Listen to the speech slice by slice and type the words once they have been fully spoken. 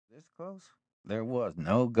this close, there was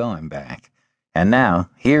no going back. And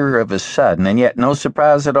now, here of a sudden, and yet no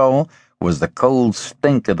surprise at all, was the cold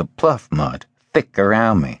stink of the pluff mud thick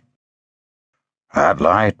around me. "That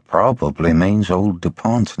light probably means old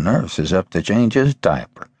DuPont's nurse is up to change his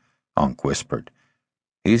diaper," Unc whispered.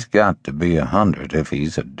 "He's got to be 100 if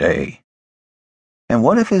he's a day." "And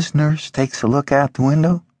what if his nurse takes a look out the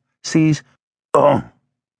window, sees—" "Oh!"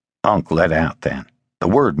 Unc let out then, the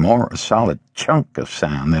word more a solid chunk of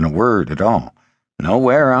sound than a word at all.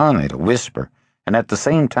 Nowhere on it a whisper, and at the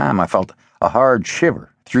same time I felt a hard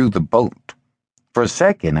shiver through the boat. For a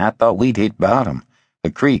second I thought we'd hit bottom.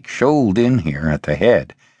 The creek shoaled in here at the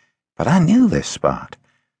head. But I knew this spot.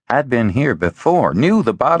 I'd been here before, knew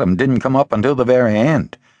the bottom didn't come up until the very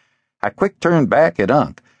end. I quick turned back at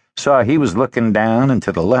Unc, saw he was looking down and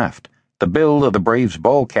to the left. The bill of the Braves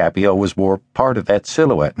ball cap he always wore part of that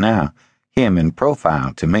silhouette now, him in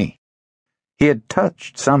profile to me. He had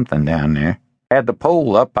touched something down there, had the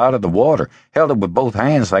pole up out of the water, held it with both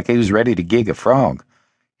hands like he was ready to gig a frog.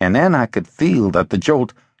 And then I could feel that the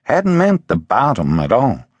jolt hadn't meant the bottom at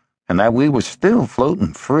all, and that we were still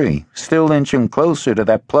floating free, still inching closer to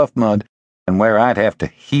that pluff mud and where I'd have to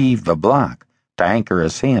heave the block to anchor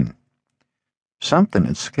us in. Something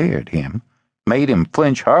had scared him, made him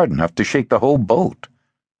flinch hard enough to shake the whole boat.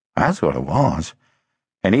 That's what it was.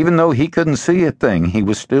 And even though he couldn't see a thing, he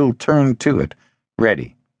was still turned to it,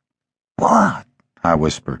 ready. "What?" I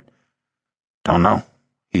whispered. "Don't know,"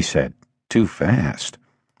 he said, too fast.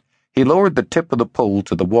 He lowered the tip of the pole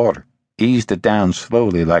to the water, eased it down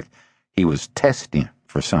slowly like he was testing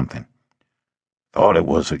for something. "Thought it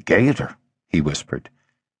was a gator," he whispered,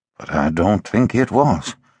 "but I don't think it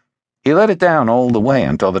was." He let it down all the way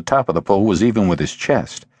until the top of the pole was even with his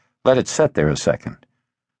chest, let it set there a second.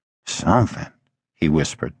 "Something," he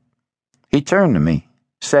whispered. He turned to me,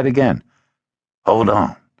 said again, "Hold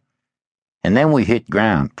on." And then we hit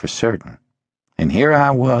ground for certain. And here I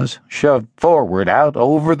was, shoved forward out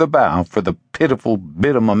over the bow for the pitiful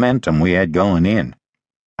bit of momentum we had going in.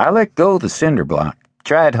 I let go the cinder block,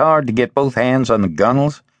 tried hard to get both hands on the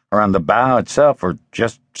gunnels, or on the bow itself, or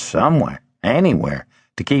just somewhere, anywhere,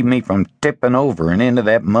 to keep me from tipping over and into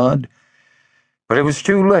that mud. But it was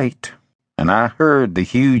too late, and I heard the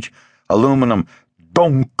huge aluminum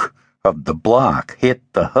donk of the block hit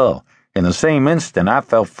the hull. In the same instant, I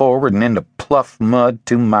fell forward and into pluff mud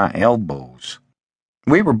to my elbows.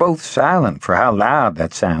 We were both silent for how loud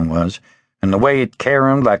that sound was, and the way it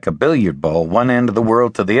caromed like a billiard ball one end of the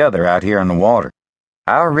world to the other out here in the water.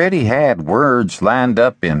 I already had words lined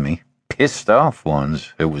up in me, pissed off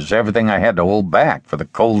ones. It was everything I had to hold back for the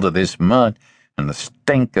cold of this mud, and the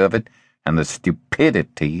stink of it, and the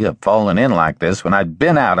stupidity of falling in like this when I'd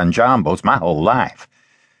been out on john boats my whole life.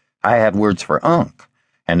 I had words for Unc,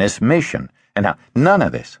 and this mission, and how none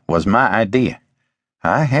of this was my idea.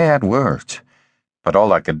 I had words, but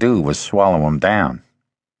all I could do was swallow them down.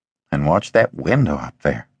 And watch that window up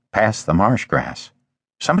there, past the marsh grass.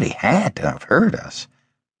 Somebody had to have heard us.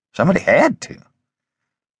 Somebody had to.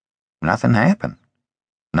 Nothing happened.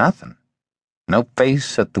 Nothing. No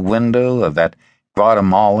face at the window of that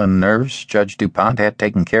Guatemalan nurse Judge DuPont had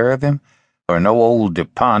taken care of him, or no old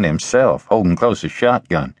DuPont himself holding close a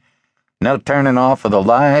shotgun. No turning off of the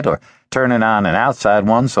light or turning on an outside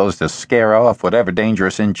one so as to scare off whatever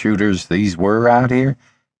dangerous intruders these were out here.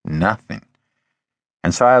 Nothing.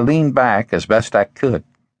 And so I leaned back as best I could,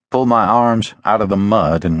 pulled my arms out of the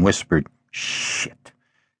mud and whispered, "Shit,"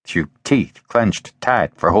 through teeth clenched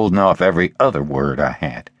tight for holding off every other word I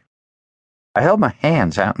had. I held my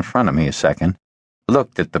hands out in front of me a second,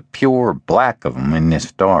 looked at the pure black of them in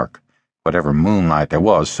this dark. Whatever moonlight there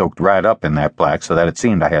was soaked right up in that black so that it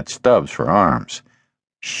seemed I had stubs for arms.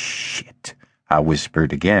 "Shit," I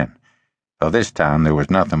whispered again, though this time there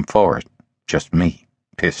was nothing for it, just me,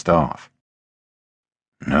 pissed off.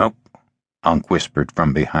 "Nope," Unc whispered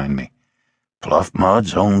from behind me. "Pluff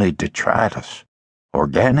mud's only detritus,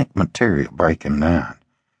 organic material breaking down.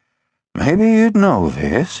 Maybe you'd know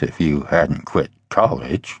this if you hadn't quit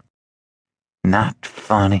college." "Not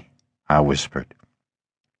funny," I whispered.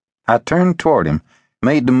 I turned toward him,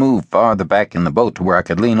 made the move farther back in the boat to where I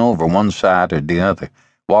could lean over one side or the other,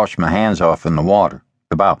 wash my hands off in the water,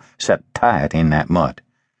 the bow set tight in that mud.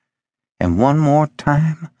 "And one more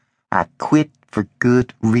time, I quit for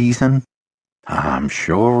good reason." "I'm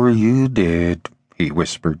sure you did," he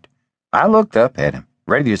whispered. I looked up at him,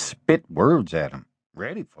 ready to spit words at him,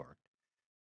 ready for it.